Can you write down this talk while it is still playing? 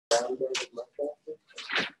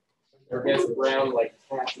Or has brown like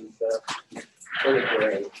cats and stuff. Or the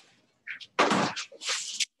gray.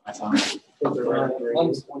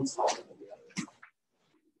 One's smaller than the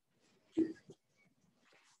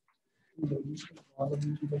other.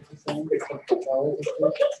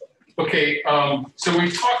 Okay, so we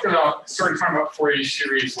started talking about Fourier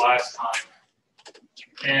series last time.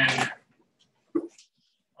 And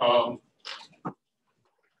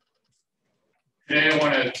today I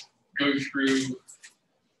want to go through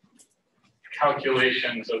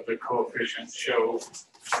calculations of the coefficients, show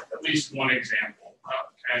at least one example,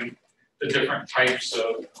 and the different types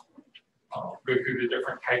of, go through the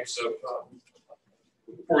different types of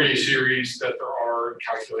Fourier series that there are,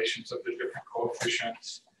 calculations of the different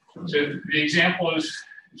coefficients. So the example is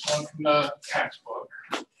one from the textbook.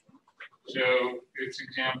 So it's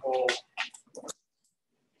example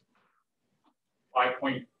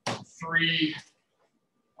 5.3.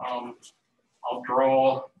 I'll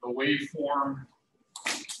draw the waveform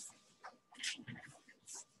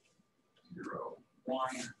 0, 1,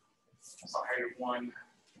 that's the height of 1.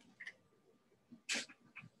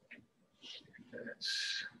 Then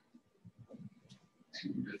it's 2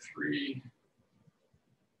 to 3.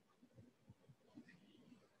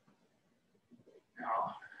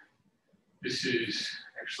 Now, this is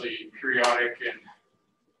actually periodic and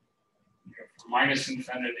from minus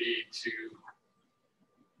infinity to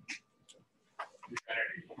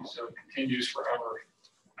infinity, so it continues forever.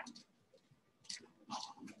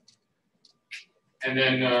 And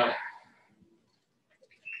then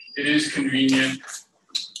it is convenient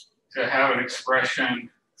to have an expression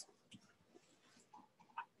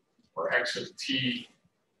for x of t.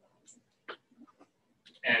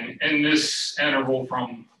 And in this interval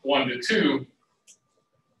from 1 to 2,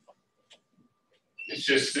 it's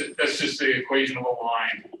just that's just the equation of a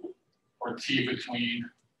line for t between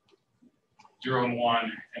 0 and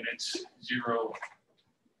 1, and it's 0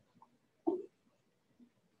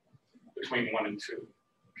 between 1 and 2.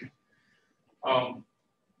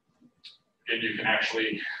 And you can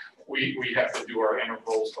actually, we have to do our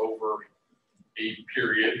intervals over a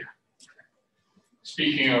period.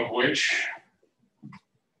 Speaking of which,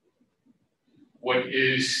 what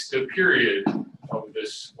is the period of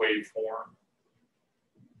this waveform?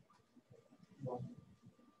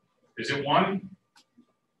 Is it 1?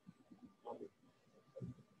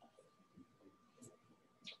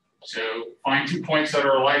 So find 2 points that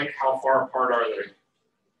are alike. How far apart are they?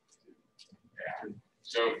 Yeah.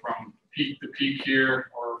 So from peak to peak here,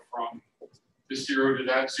 or from this 0 to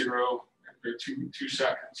that 0, they're 2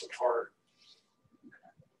 seconds apart.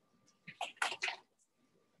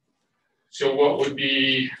 So what would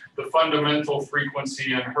be the fundamental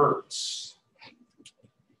frequency in hertz?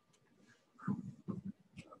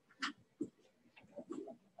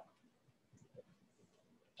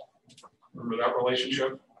 Remember that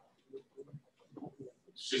relationship?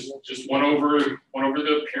 It's just 1 over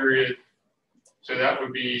the period. So that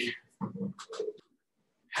would be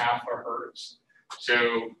half a hertz.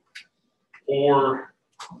 So for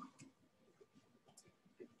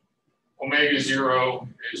omega 0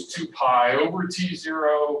 is 2 pi over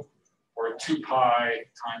T0, or 2 pi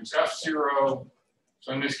times F0.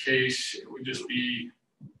 So in this case, it would just be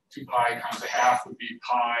 2 pi times a half would be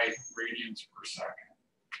pi radians per second.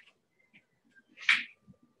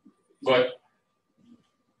 But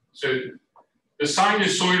so the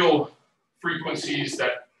sinusoidal frequencies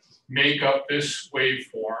that make up this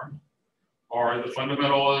waveform are, the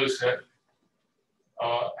fundamental is that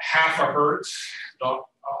half a hertz. The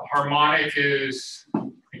harmonic is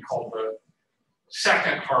called the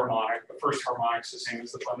second harmonic. The first harmonic is the same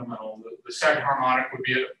as the fundamental. The second harmonic would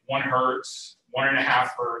be at 1 hertz, 1.5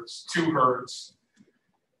 hertz, 2 hertz,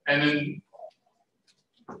 and then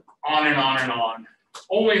on and on and on.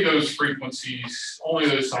 Only those frequencies, only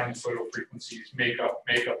those sinusoidal frequencies make up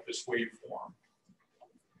this waveform.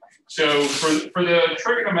 So for the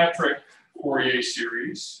trigonometric Fourier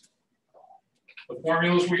series, the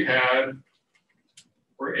formulas we had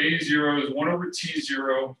where A0 is 1 over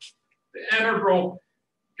T0, the integral,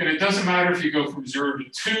 and it doesn't matter if you go from 0 to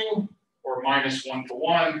 2 or minus 1 to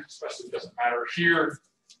 1, especially it doesn't matter here.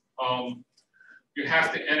 You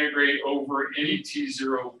have to integrate over any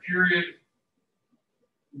T0 period.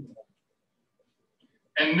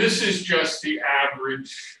 And this is just the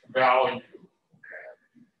average value.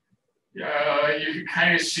 You can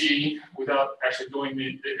kind of see, without actually doing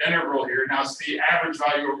the integral here, now it's the average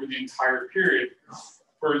value over the entire period.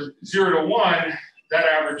 For 0 to 1, that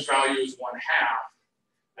average value is 1/2.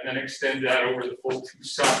 And then extend that over the full 2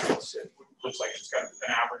 seconds. It looks like it's got an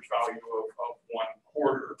average value of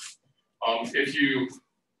 1/4. If you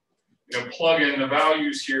plug in the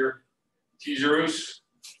values here, t-zeros.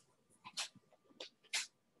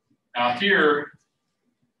 Now here,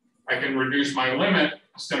 I can reduce my limit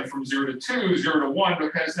instead of from 0 to 2, 0 to 1,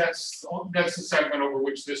 because that's the segment over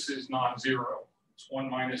which this is non-zero. It's 1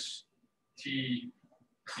 minus t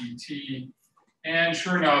dt. And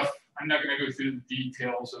sure enough, I'm not going to go through the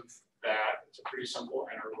details of that. It's a pretty simple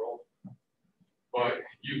integral. But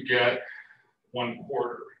you get 1/4.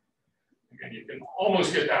 Again, you can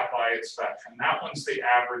almost get that by its spectrum. That one's the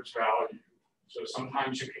average value. So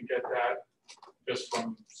sometimes you can get that just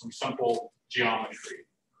from some simple geometry.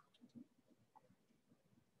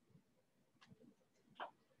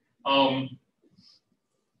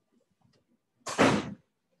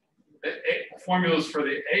 The formulas for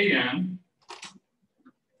the AN,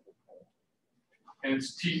 and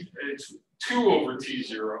it's 2 over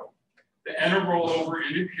t0. The integral over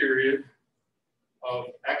any period of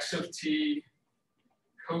x of t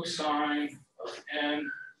cosine of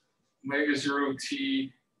n omega 0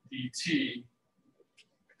 t dt,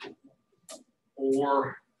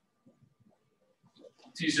 or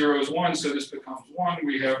t0 is 1, so this becomes 1.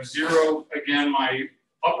 We have 0. Again, my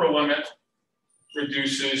upper limit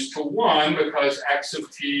reduces to 1 because x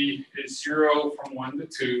of t is 0 from 1 to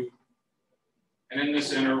 2. And in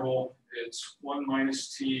this interval, it's 1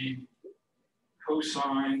 minus t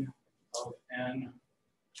cosine of n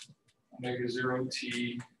omega 0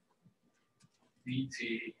 t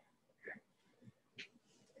dt.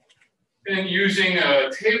 And using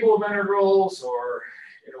a table of integrals or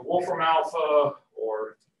Wolfram alpha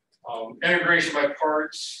or integration by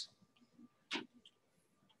parts,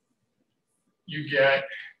 you get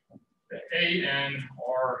the AN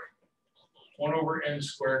are 1 over n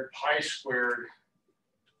squared pi squared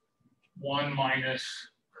 1 minus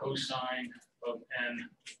cosine of n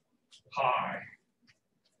pi.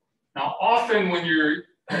 Now, often when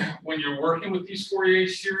you're working with these Fourier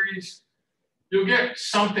series, you'll get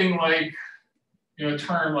something like a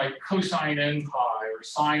term like cosine n pi or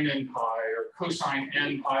sine n pi or cosine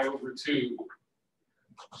n pi over 2.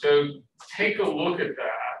 So take a look at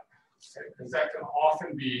that, because that can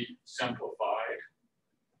often be simplified.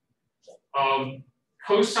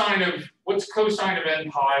 What's cosine of n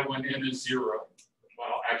pi when n is 0?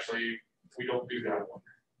 Well, actually, we don't do that one.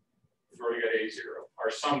 We've already got a0.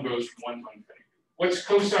 Our sum goes from 1 to infinity. What's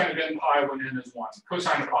cosine of n pi when n is 1?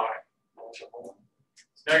 Cosine of pi. It's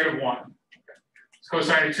 -1. Okay. It's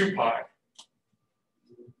cosine of 2 pi.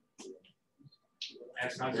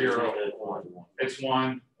 That's not 0. It's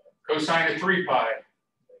 1. Cosine of 3 pi.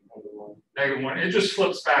 -1. It just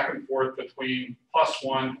flips back and forth between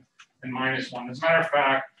 +1 and -1. As a matter of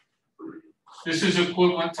fact, this is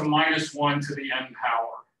equivalent to -1 to the n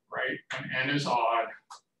power, right? When n is odd,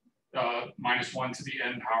 -1 to the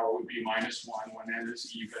n power would be -1. When n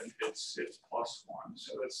is even, it's +1.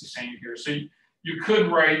 So that's the same here. So you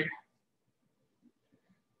could write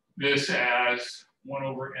this as 1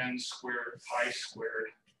 over n squared pi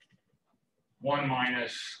squared 1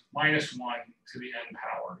 minus -1 to the n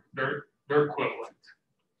power. They're equivalent.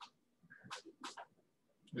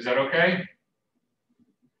 Is that okay?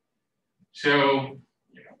 So,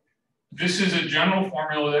 this is a general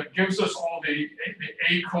formula that gives us all the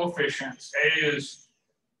A coefficients. A is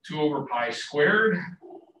 2 over pi squared.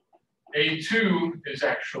 A2 is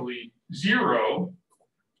actually 0.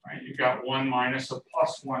 Right? You've got 1 minus a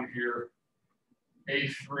 +1 here.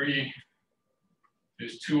 A3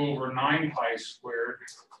 is 2 over 9 pi squared.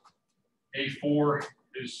 A4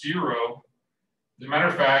 is 0. As a matter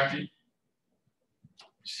of fact, you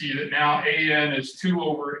see that now AN is 2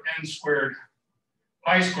 over n squared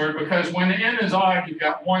pi squared, because when n is odd, you've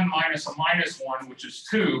got 1 minus a -1, which is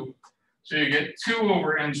 2. So you get 2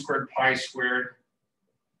 over n squared pi squared.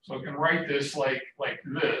 So I can write this like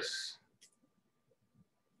this.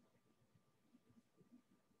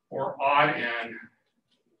 Or odd n,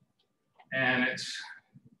 and it's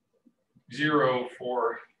 0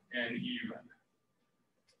 for n even.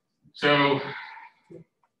 So,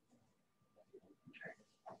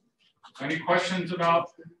 any questions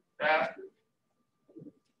about that?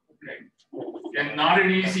 Okay. And not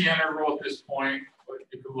an easy integral at this point, but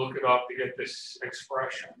you can look it up to get this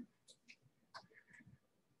expression.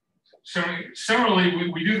 So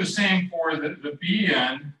similarly, we do the same for the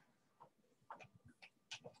Bn,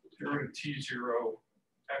 0 to t0,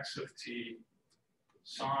 x of t,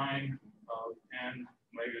 sine of n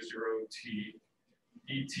omega 0 t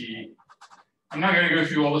dt. I'm not going to go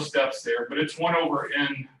through all the steps there, but it's 1 over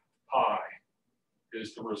n pi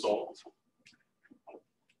is the result.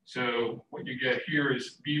 So what you get here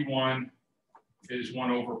is B1 is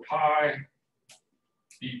 1 over pi,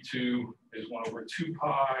 B2 is 1 over 2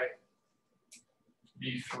 pi,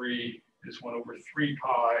 B3 is 1 over 3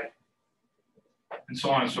 pi, and so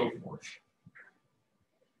on and so forth.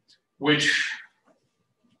 Which,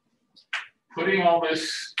 putting all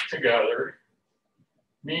this together,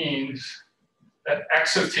 means that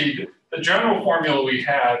x of t, the general formula we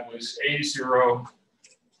had was A0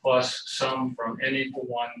 plus sum from n equal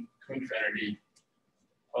 1 to infinity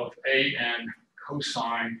of an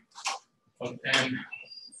cosine of n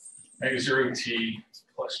omega 0 t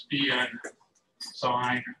plus bn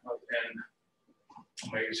sine of n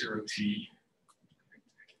omega 0 t.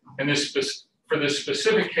 And this, for this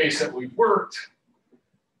specific case that we worked,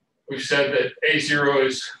 we've said that A0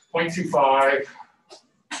 is 0.25.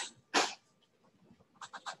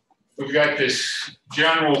 We've got this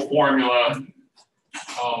general formula.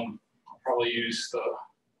 I'll probably use the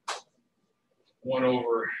 1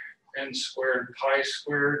 over n squared pi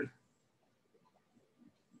squared,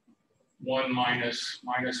 1 minus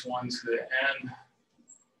 1 to the n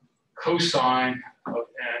cosine of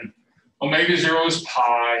n. Omega 0 is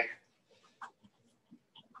pi.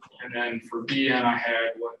 And then for bn, I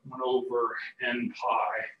had 1 over n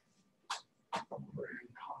pi over n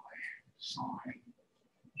pi sine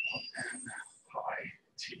of n pi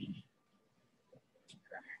t.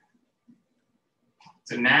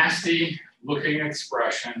 It's a nasty looking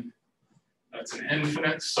expression. That's an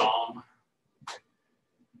infinite sum.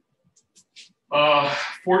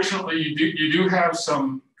 Fortunately, you do have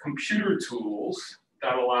some computer tools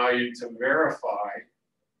that allow you to verify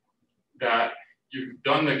that you've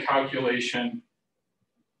done the calculation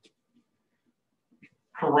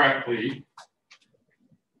correctly.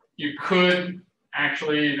 You could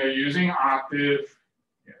actually, using Octave,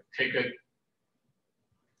 take a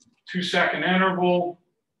 2-second interval,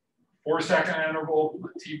 4-second interval,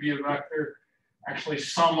 let t be a vector, actually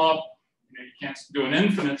sum up. You can't do an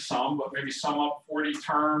infinite sum, but maybe sum up 40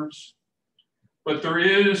 terms. But there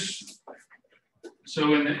is,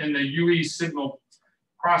 so in the UE signal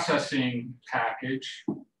processing package,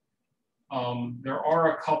 there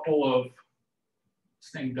are a couple of,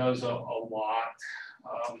 this thing does a lot.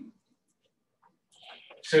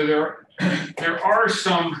 So there are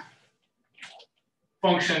some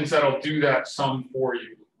functions that'll do that sum for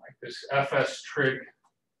you, like this fs trig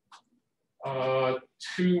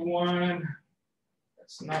 2.1.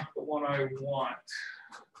 That's not the one I want.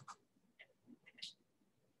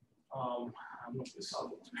 I want this other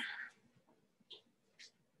one.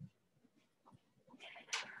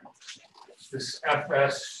 This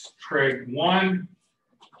fs trig 1,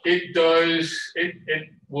 it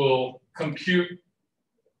will compute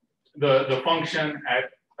the function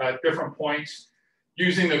at different points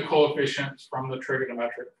using the coefficients from the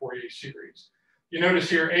trigonometric Fourier series. You notice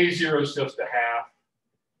here A0 is just a half.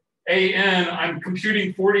 AN, I'm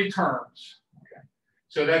computing 40 terms. Okay.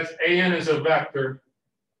 So that's AN is a vector,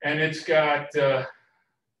 and it's got, here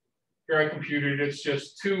I computed, it's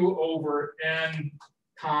just 2 over n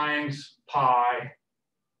times pi.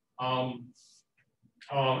 And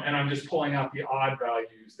I'm just pulling out the odd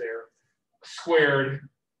values there. Squared,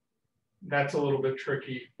 that's a little bit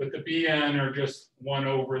tricky, but the Bn are just 1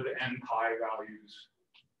 over the n pi values.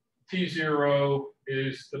 T0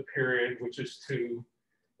 is the period, which is 2.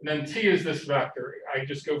 And then T is this vector. I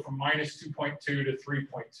just go from minus 2.2 to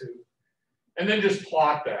 3.2. And then just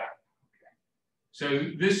plot that. Okay.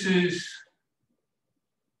 So this is,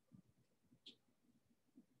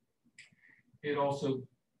 it also,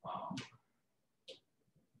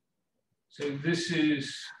 so this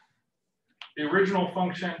is the original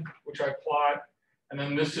function, which I plot, and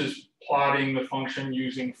then this is plotting the function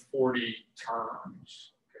using 40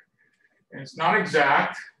 terms. Okay. And it's not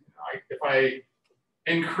exact. If I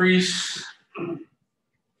increase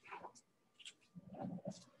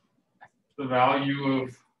the value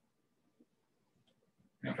of,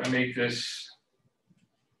 if I make this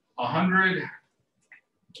 100,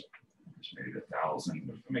 just made it 1,000,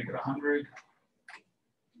 but if I make it 100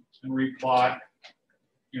 and replot,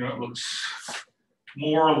 it looks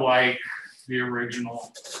more like the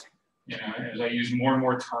original, as I use more and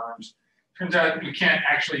more terms. Turns out we can't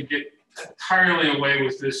actually get entirely away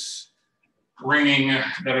with this ringing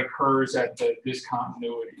that occurs at the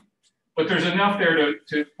discontinuity. But there's enough there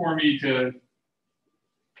for me to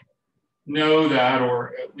know that,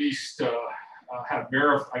 or at least I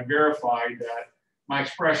verified that my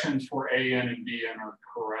expressions for AN and BN are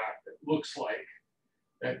correct. It looks like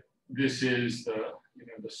that this is the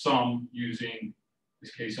sum using, in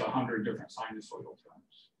this case, 100 different sinusoidal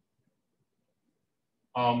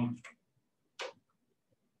terms.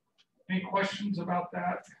 Any questions about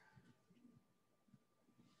that?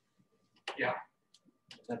 Yeah.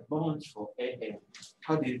 The bonds for AN,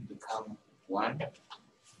 how did it become 1?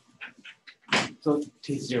 So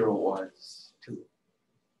T0 was 2.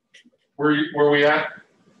 Where we at?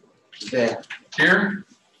 There. Here?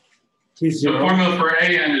 T0. The formula for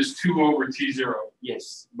AN is 2 over T0.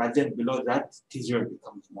 Yes, but then below that, T0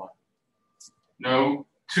 becomes 1. No,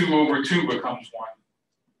 2 over 2 becomes 1.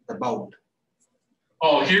 The bound.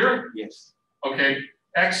 Oh, here? Yes. Okay,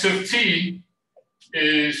 x of t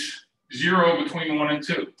is 0 between 1 and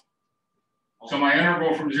 2. So my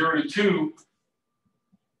interval from 0 to 2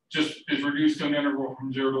 just is reduced to an interval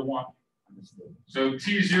from 0 to 1. Understood. So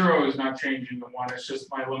T0 is not changing to 1, it's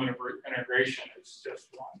just my limit of integration, it's just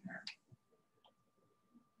 1 there.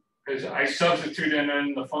 Because I substitute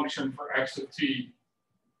in the function for x of t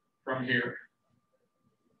from here.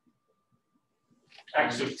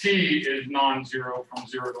 X of t is non-zero from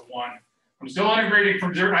 0 to 1. I'm still integrating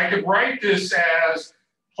from 0. I could write this as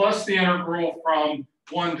plus the integral from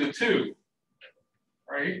 1 to 2,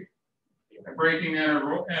 right? I'm breaking the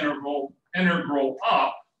integral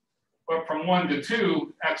up, but from 1 to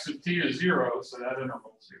 2, x of t is 0, so that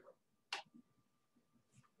interval is 0.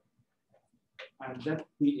 And that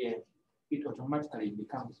Bn, it automatically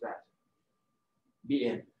becomes that.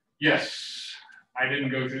 Bn. Yes, I didn't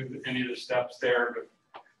go through any of the steps there, but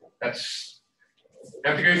that's, you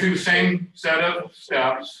have to go through the same set of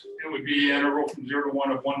steps. It would be integral from 0 to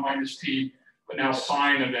 1 of 1 minus t, but now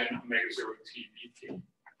sine of n omega 0 t dt.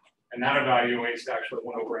 And that evaluates to actually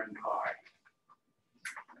 1 over n pi.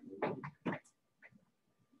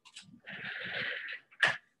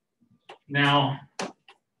 Now,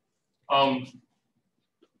 our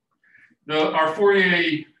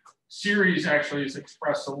Fourier series actually is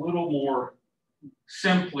expressed a little more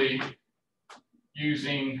simply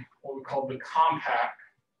using what we call the compact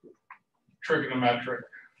trigonometric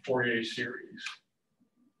Fourier series.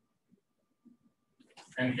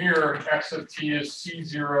 And here, x of t is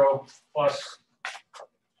c0 plus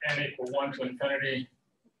n equal 1 to infinity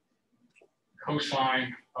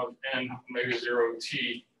cosine of n omega 0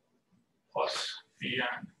 t plus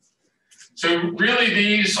Vn. So really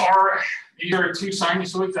these are two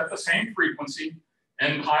sinusoids at the same frequency,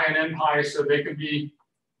 n pi and n pi, so they could be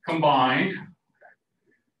combined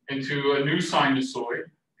into a new sinusoid.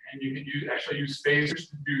 And you can actually use phasors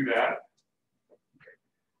to do that.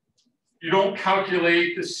 You don't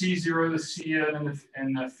calculate the C0, the Cn,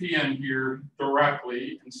 and the Pn here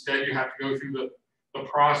directly. Instead, you have to go through the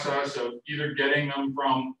process of either getting them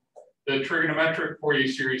from the trigonometric Fourier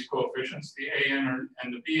series coefficients, the An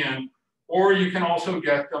and the Bn, or you can also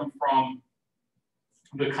get them from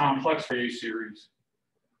the complex Fourier series.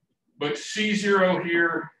 But C0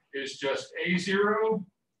 here is just A0,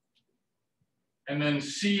 and then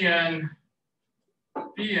Cn,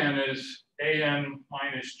 Bn is An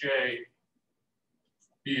minus J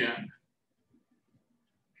Bn.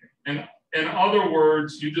 And in other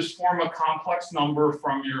words, you just form a complex number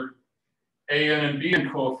from your An and Bn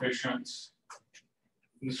coefficients.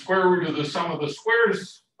 And the square root of the sum of the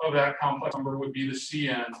squares of that complex number would be the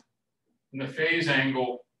Cn. And the phase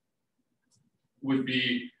angle would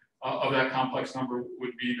be, of that complex number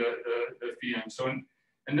would be the Pn. So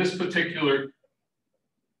in this particular,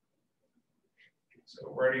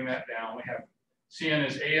 so writing that down, we have Cn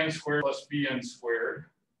is An squared plus Bn squared.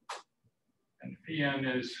 And Pn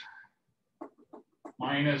is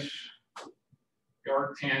minus the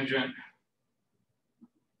arctangent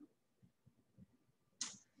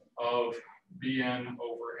of Bn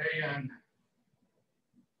over An.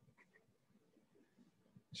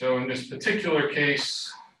 So in this particular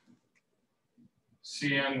case,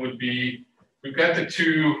 Cn would be, we've got the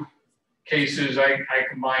two cases I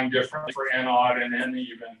combine differently for n odd and n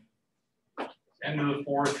even. N to the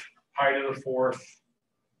fourth, pi to the fourth,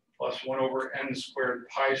 plus 1 over n squared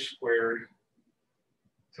pi squared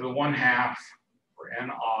to the 1/2 for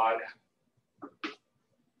n odd.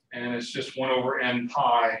 And it's just 1 over n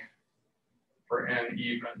pi for n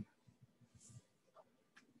even.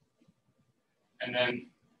 And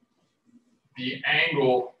then the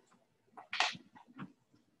angle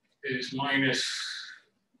is minus,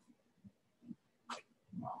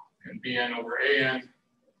 well, can be n over An,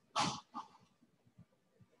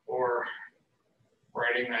 or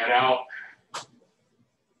writing that out,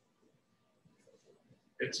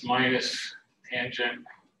 it's minus tangent,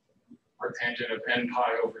 or tangent of n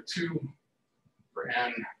pi over 2 for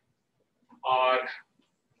n odd,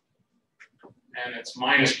 and it's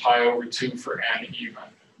minus pi over 2 for n even.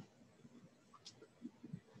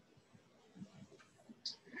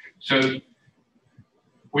 So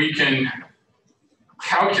we can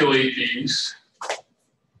calculate these,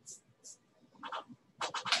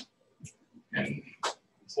 and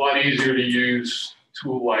it's a lot easier to use a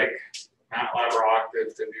tool like MATLAB or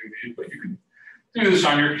Octave to do these, but you can do this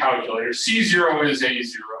on your calculator. C0 is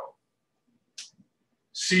A0.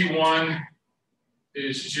 C1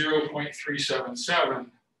 is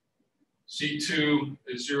 0.377. C2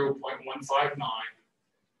 is 0.159.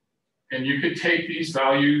 And you could take these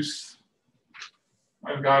values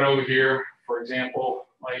I've got over here, for example,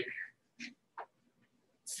 like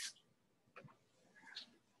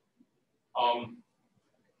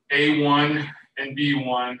A1 and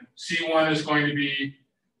B1. C1 is going to be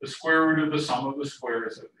the square root of the sum of the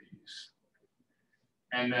squares of these.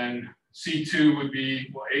 And then C2 would be,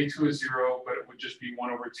 well, A2 is 0, but it would just be 1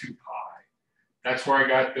 over 2 pi. That's where I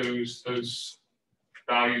got those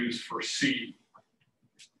values for C.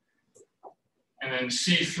 And then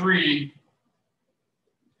C3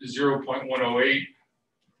 is 0.108.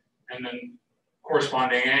 And then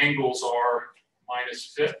corresponding angles are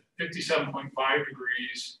minus 57.5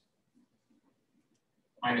 degrees,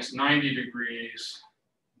 minus 90 degrees,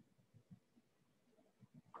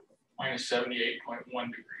 minus 78.1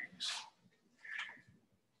 degrees.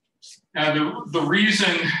 Now, the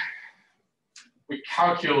reason we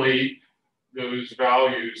calculate those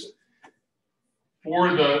values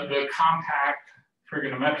for the compact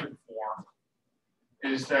trigonometric form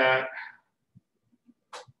is that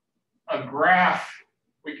a graph,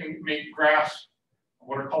 we can make graphs of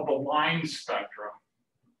what are called the line spectra,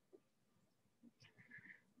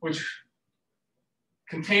 which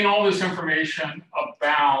contain all this information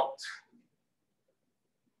about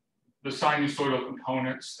the sinusoidal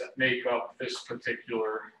components that make up this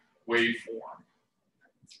particular waveform.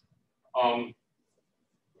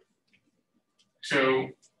 So,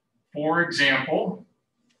 for example,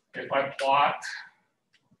 if I plot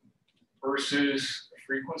versus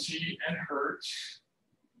frequency in hertz,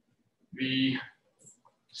 the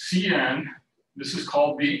Cn, this is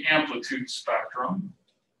called the amplitude spectrum.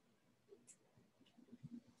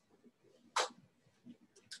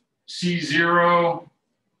 C0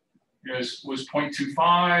 was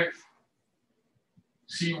 0.25.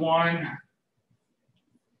 C1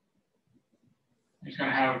 is going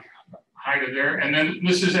to have height of there. And then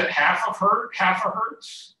this is at half a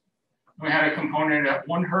hertz. We had a component at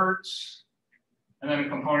 1 hertz, and then a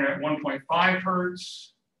component at 1.5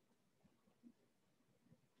 hertz,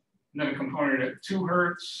 and then a component at 2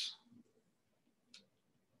 hertz.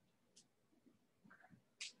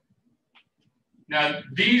 Now,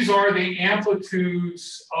 these are the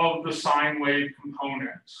amplitudes of the sine wave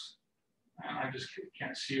components. And I just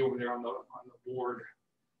can't see over there on the board.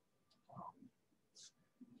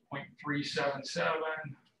 0.377,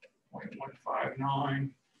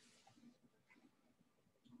 0.159,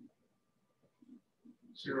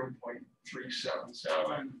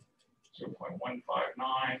 0.377,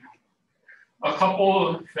 0.159. A couple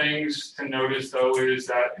of things to notice, though, is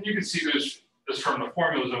that, and you can see this from the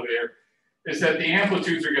formulas over there, is that the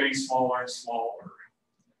amplitudes are getting smaller and smaller.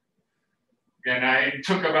 And I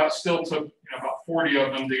still took about 40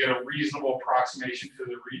 of them to get a reasonable approximation to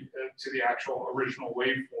the actual original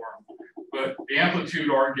waveform. But the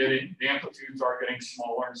amplitudes are getting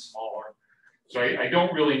smaller and smaller. So I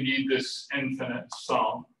don't really need this infinite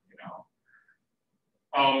sum,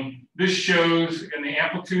 This shows in the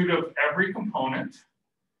amplitude of every component.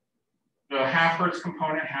 The half hertz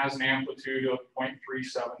component has an amplitude of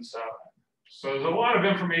 0.377. So there's a lot of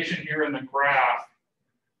information here in the graph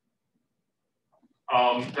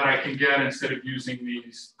that I can get instead of using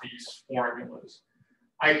these formulas.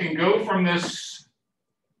 I can go from these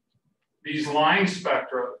line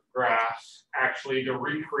spectra graphs actually to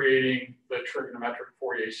recreating the trigonometric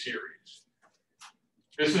Fourier series.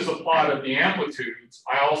 This is a plot of the amplitudes.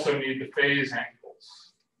 I also need the phase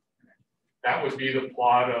angles. That would be the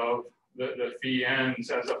plot of the phi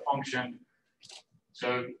n's as a function.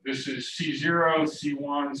 So this is C0,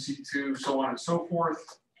 C1, C2, so on and so forth.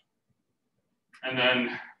 And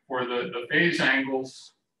then for the phase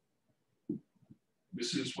angles,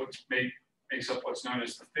 this is what makes up what's known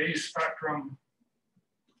as the phase spectrum.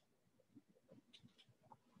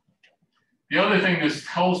 The other thing this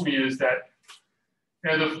tells me is that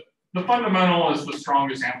the fundamental is the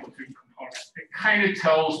strongest amplitude component. It kind of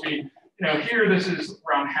tells me, here this is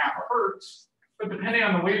around half a hertz, but depending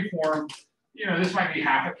on the waveform, this might be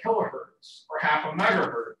half a kilohertz or half a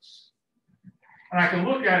megahertz. And I can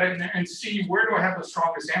look at it and see where do I have the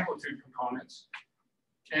strongest amplitude components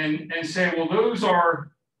and say, well, those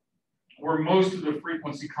are where most of the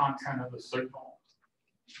frequency content of the signal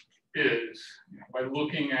is, by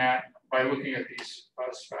looking at these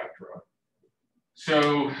spectra.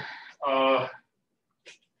 So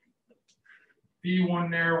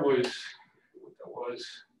B1 there was, what that was,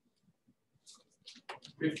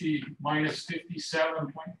 50 minus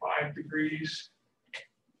 57.5 degrees.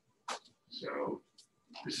 So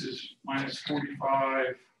this is minus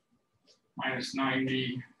 45, minus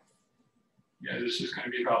 90. Yeah, this is going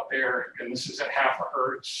to be about there. And this is at ½ a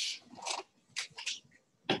hertz.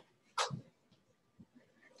 And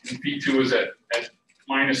P2 is at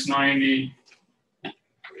minus 90.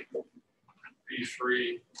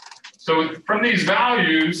 P3. So from these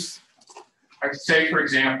values, I could say, for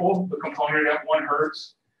example, the component at 1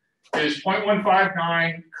 hertz is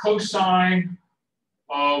 0.159 cosine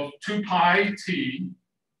of 2 pi t,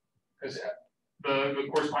 because the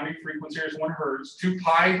corresponding frequency is 1 hertz, 2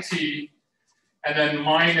 pi t, and then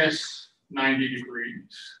minus 90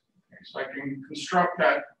 degrees. Okay, so I can construct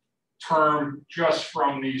that term just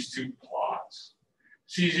from these two plots.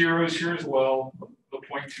 C0 is here as well, the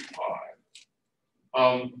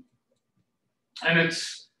 0.25. And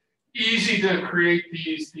it's easy to create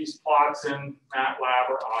these plots in MATLAB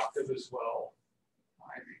or Octave as well.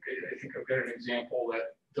 I think I've got an example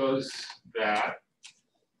that does that.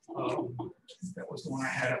 That was the one I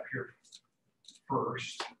had up here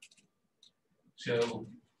first. So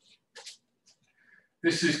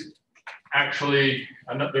this is actually,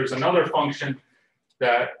 there's another function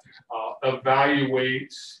that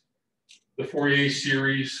evaluates the Fourier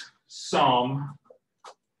series sum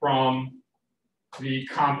from the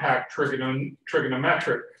compact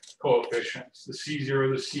trigonometric coefficients, the C0,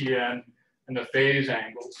 the Cn, and the phase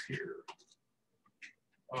angles here.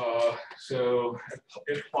 So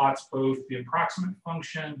it plots both the approximate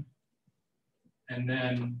function and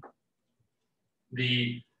then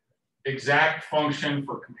the exact function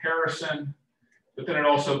for comparison, but then it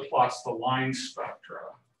also plots the line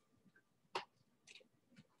spectra.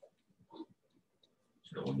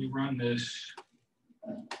 So when you run this,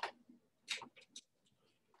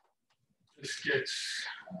 this gets,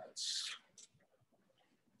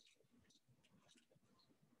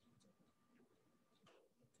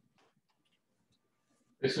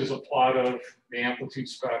 this is a plot of the amplitude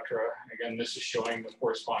spectra. Again, this is showing the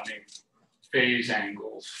corresponding phase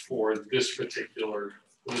angles for this particular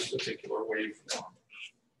waveform.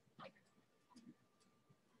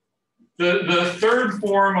 The third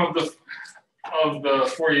form of the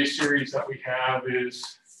Fourier series that we have is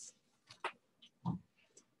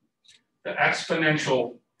the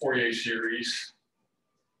exponential Fourier series.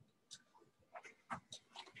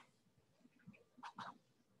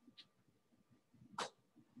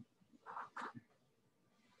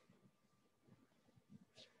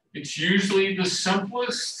 It's usually the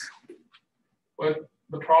simplest, but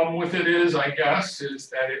the problem with it is, I guess, is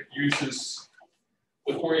that it uses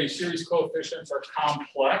the Fourier series coefficients are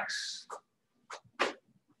complex.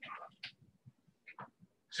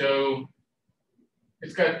 So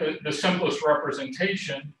it's got the simplest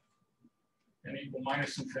representation, n equal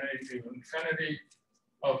minus infinity to infinity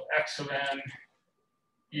of x of n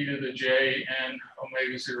e to the j n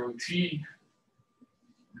omega 0 t.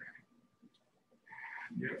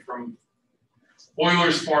 From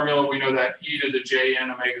Euler's formula, we know that e to the j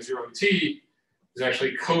n omega 0 t is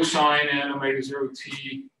actually cosine n omega 0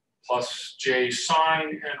 t plus j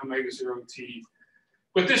sine n omega 0 t.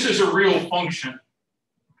 But this is a real function.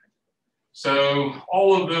 So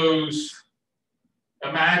all of those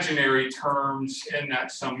imaginary terms in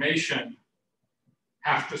that summation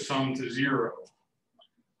have to sum to 0.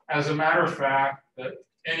 As a matter of fact, the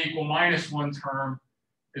n equal minus 1 term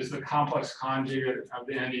is the complex conjugate of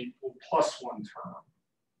the n equal plus 1 term.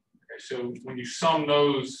 Okay, so when you sum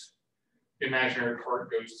those, the imaginary part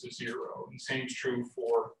goes to 0. And same is true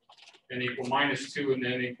for n equal minus 2 and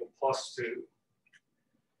n equal plus 2.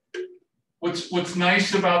 What's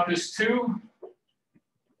nice about this too,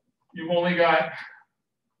 you've only got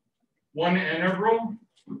one integral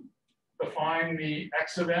to find the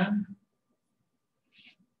x of n.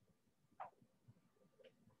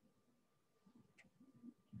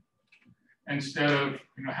 Instead of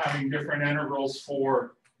having different integrals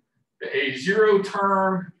for the A0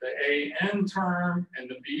 term, the AN term, and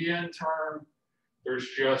the BN term, there's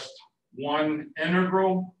just one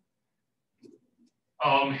integral.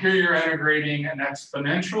 Here you're integrating an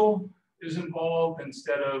exponential is involved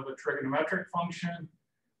instead of a trigonometric function.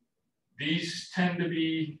 These tend to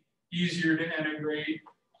be easier to integrate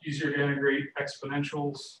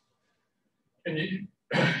exponentials. And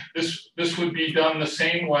this would be done the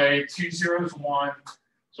same way. T0 is 1.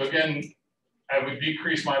 So again, I would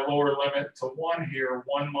decrease my lower limit to 1 here,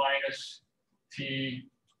 1 minus t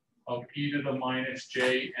of e to the minus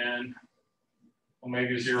j n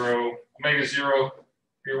omega 0. Omega 0,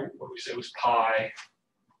 here what we said was pi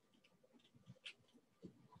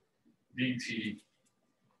dt.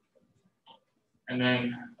 And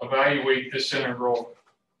then evaluate this integral.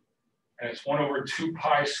 And it's 1 over 2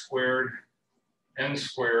 pi squared n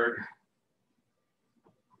squared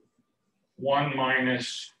 1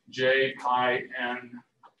 minus j pi n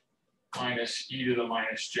minus e to the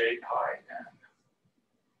minus j pi n.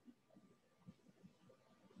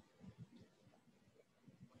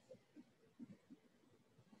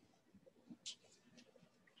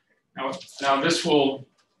 Now this will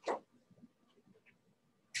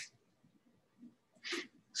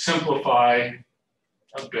simplify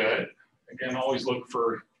a bit. Again, always look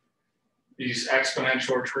for these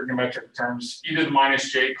exponential or trigonometric terms. E to the minus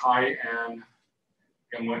j pi n.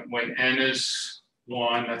 And when n is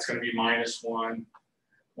 1, that's going to be minus 1.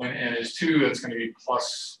 When n is 2, that's going to be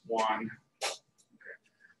plus 1. Okay.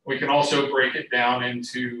 We can also break it down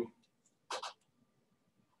into,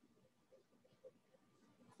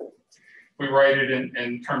 we write it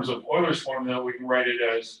in terms of Euler's formula, we can write it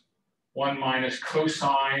as 1 minus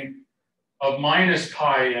cosine of minus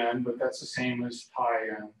pi n, but that's the same as pi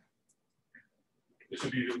n. This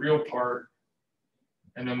would be the real part.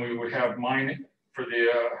 And then we would have minus, for the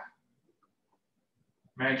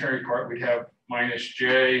imaginary part, we'd have minus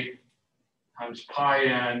j times pi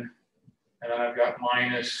n. And then I've got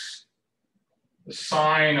minus the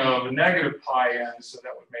sine of a negative pi n, so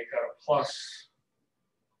that would make that a plus.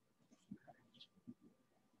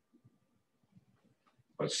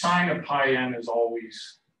 But sine of pi n is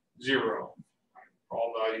always 0 for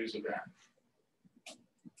all values of n.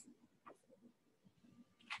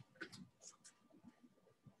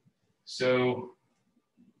 So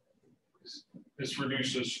this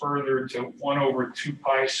reduces further to 1 over 2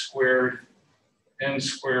 pi squared n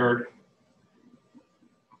squared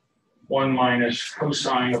 1 minus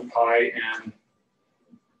cosine of pi n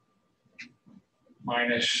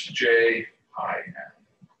minus j pi n.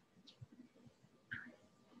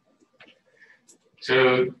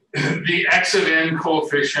 So the x of n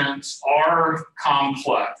coefficients are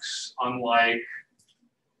complex, unlike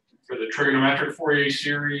for the trigonometric Fourier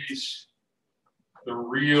series, the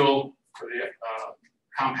real, for the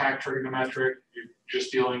compact trigonometric, you're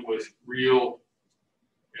just dealing with real,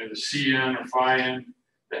 you know, the Cn or phi n.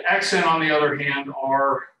 The xn, on the other hand,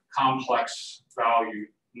 are complex value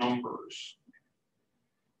numbers.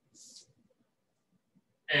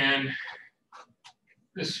 And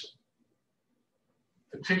this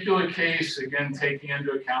particular case, again, taking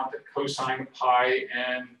into account that cosine of pi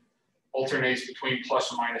n alternates between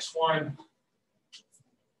plus and minus 1.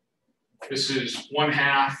 This is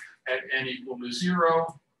 1/2 at n equal to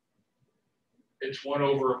 0. It's 1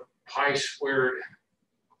 over pi squared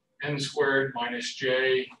n squared minus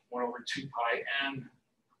j 1 over 2 pi n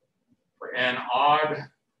for n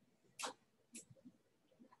odd.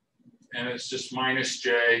 And it's just minus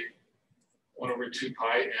j 1 over 2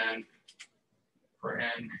 pi n for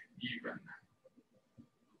n even.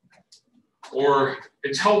 Or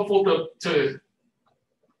it's helpful to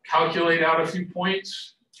calculate out a few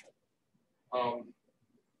points.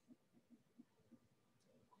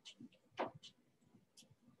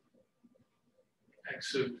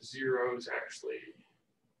 X of 0 is actually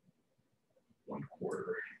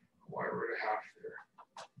 1/4. Why wrote a half there?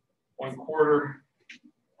 1/4.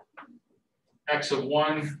 X of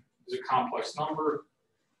 1 is a complex number.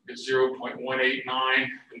 It's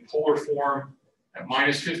 0.189 in polar form at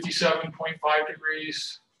minus 57.5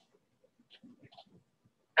 degrees.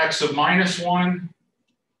 X of minus 1,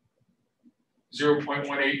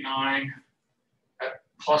 0.189 at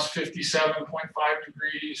plus 57.5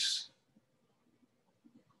 degrees.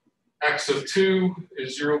 X of 2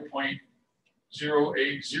 is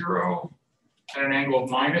 0.080 at an angle of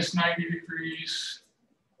minus 90 degrees.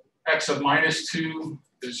 X of minus 2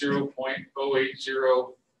 is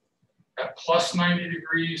 0.080 at plus 90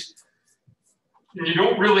 degrees. And you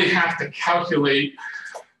don't really have to calculate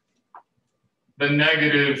the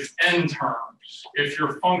negative n terms if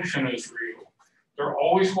your function is real. They're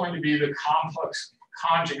always going to be the complex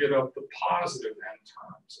conjugate of the positive n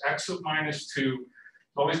terms. X of minus 2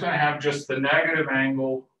 is always going to have just the negative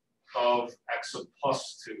angle of x of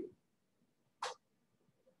plus 2.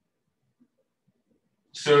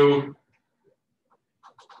 So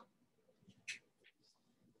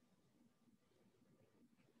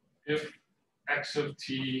if x of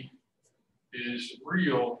t is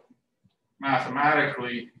real,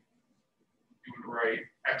 mathematically, you would write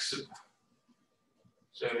x of,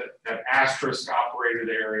 so that asterisk operator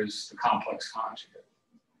there is the complex conjugate.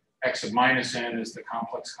 X of minus n is the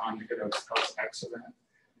complex conjugate of x of n.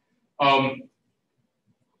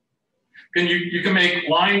 You can make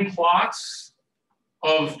line plots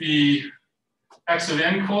of the x of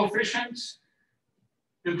n coefficients.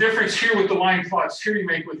 The difference here with the line plots here you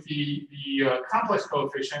make with the complex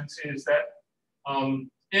coefficients is that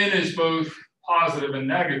n is both positive and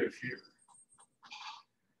negative here.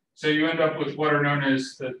 So you end up with what are known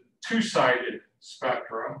as the two-sided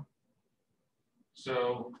spectra.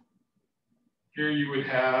 So here you would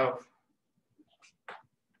have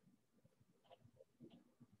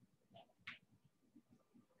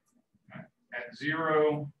at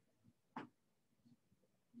 0,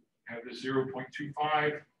 have the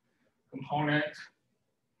 0.25 component.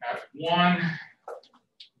 At 1,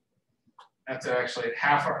 that's actually at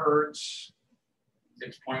half a hertz.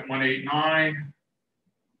 It's 0.189.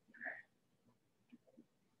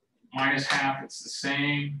 Minus half, it's the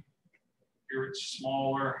same. Here it's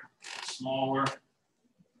smaller, smaller.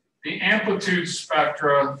 The amplitude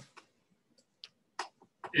spectra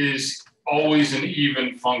is always an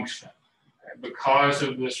even function because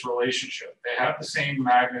of this relationship. They have the same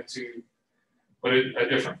magnitude, but a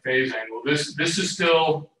different phase angle. This is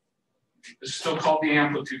still called the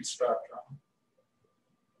amplitude spectrum.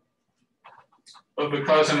 But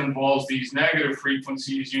because it involves these negative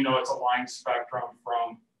frequencies, you know it's a line spectrum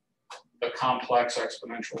from the complex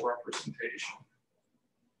exponential representation.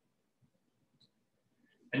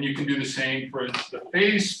 And you can do the same for the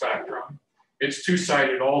phase spectrum. It's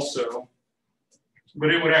two-sided also,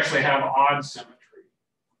 but it would actually have odd symmetry.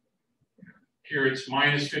 Here it's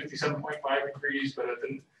minus 57.5 degrees, but at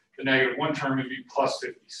the negative one term would be plus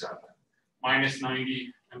 57, minus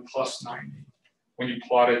 90 and plus 90 when you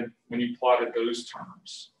plotted those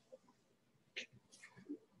terms.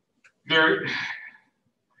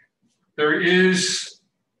 There is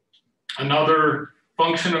another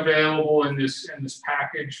function available in this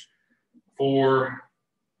package for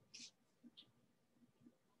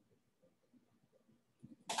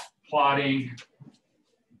plotting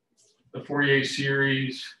the Fourier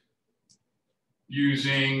series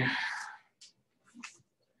using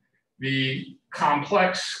the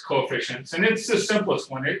complex coefficients, and it's the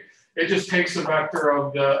simplest one. It just takes the vector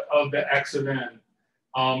of the x of n,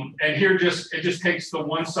 and here it just takes the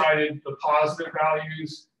one-sided, the positive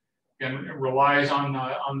values, and it relies on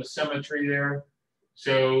the symmetry there.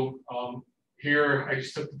 So here I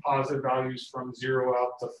just took the positive values from 0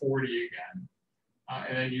 out to 40 again,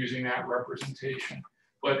 and then using that representation.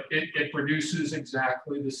 But it produces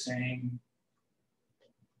exactly the same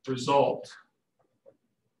result.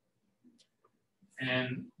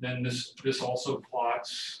 And then this also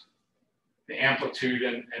plots the amplitude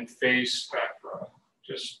and phase spectra,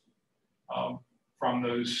 just from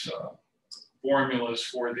those formulas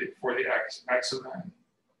for the x of n.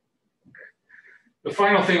 Okay. The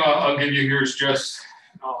final thing I'll give you here is just,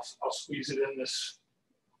 I'll squeeze it in this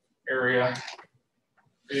area,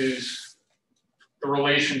 is the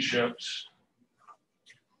relationships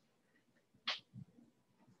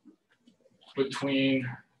between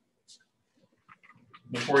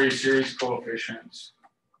the Fourier series coefficients.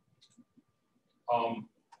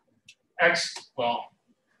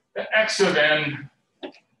 The x of n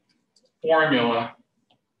formula,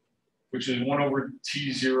 which is 1 over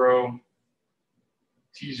T0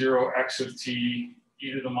 x of t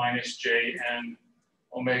e to the minus j n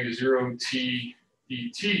omega 0 t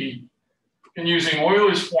dt. And using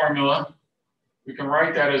Euler's formula, we can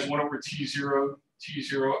write that as 1 over T0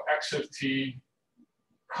 x of t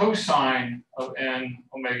cosine of n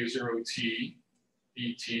omega 0 t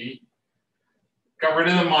dt. Got rid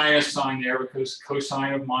of the minus sign there because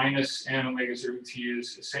cosine of minus n omega 0 t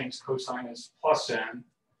is the same as cosine as plus n.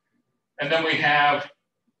 And then we have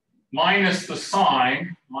minus the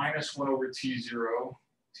sign, minus 1 over T0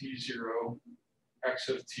 x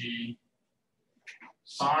of t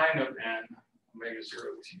sine of n omega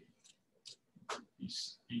 0 t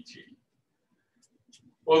dt.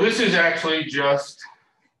 Well, this is actually just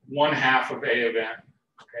 1/2 of a of n.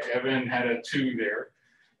 Okay, of n had a 2 there.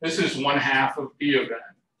 This is 1/2 of b of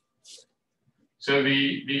n. So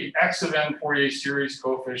the x of n Fourier series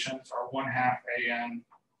coefficients are 1/2 a n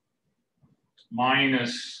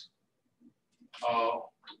minus,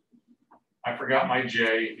 I forgot my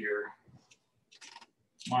j here,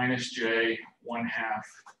 minus j 1/2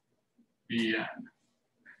 bn.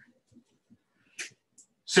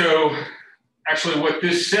 So actually what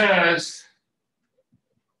this says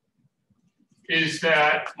is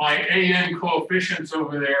that my an coefficients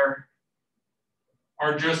over there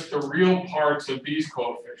are just the real parts of these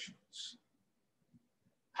coefficients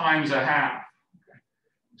times 1/2. Okay.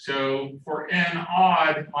 So for n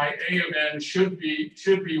odd, my a of n should be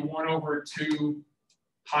 1 over 2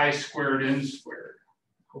 pi squared n squared.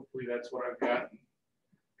 Hopefully that's what I've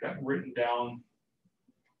got written down.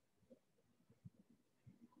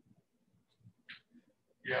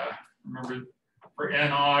 Yeah, remember for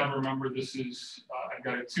n odd, remember this is, I've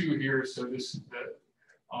got a 2 here, so this is the,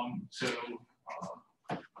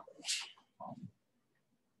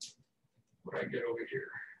 what I get over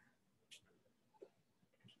here?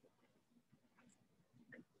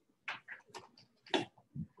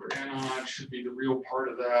 For anon should be the real part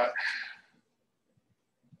of that.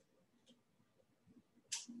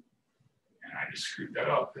 And I just screwed that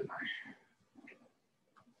up, didn't I?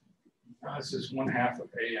 This is 1/2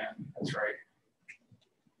 of AN, that's right.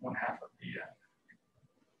 1/2 of BN.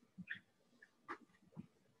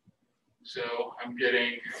 So I'm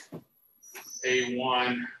getting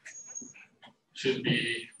A1 should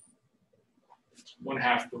be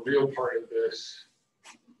 1/2 the real part of this.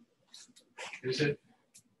 Is it?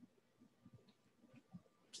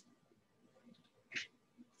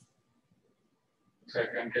 Looks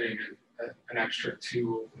like I'm getting an extra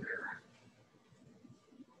 2 over there.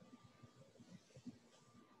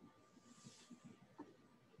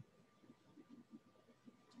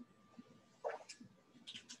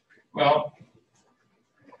 Well,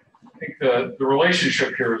 I think the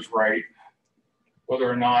relationship here is right. Whether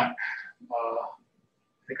or not, I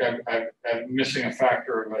think I'm missing a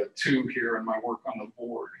factor of a 2 here in my work on the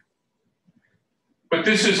board. But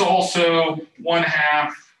this is also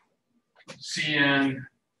 1/2 CN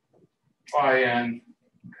phi n.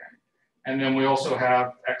 Okay. And then we also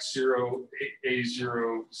have X0,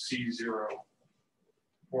 A0, C0,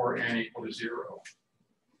 or n equal to 0.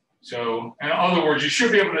 So in other words, you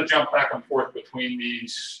should be able to jump back and forth between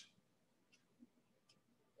these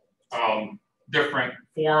different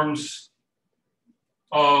forms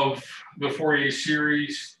of the Fourier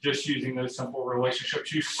series just using those simple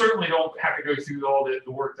relationships. You certainly don't have to go through all the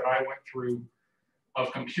work that I went through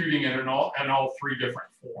of computing it in all 3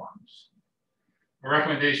 different forms. The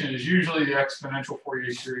recommendation is usually the exponential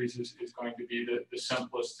Fourier series is going to be the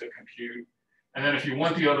simplest to compute. And then if you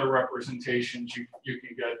want the other representations, you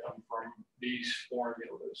can get them from these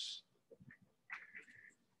formulas.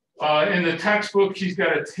 In the textbook, he's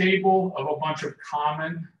got a table of a bunch of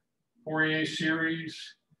common Fourier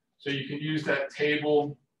series. So you can use that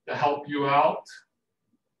table to help you out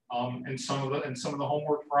in some of the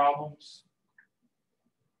homework problems.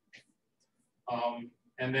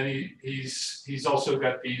 And then he's also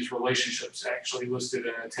got these relationships actually listed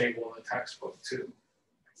in a table in the textbook too.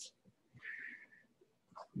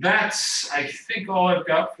 That's, I think, all I've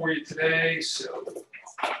got for you today. So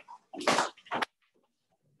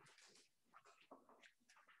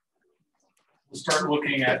we'll start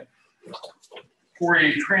looking at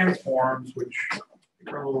Fourier transforms, which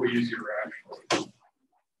are a little easier actually.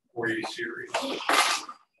 Fourier series on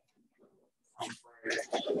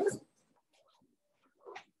Friday.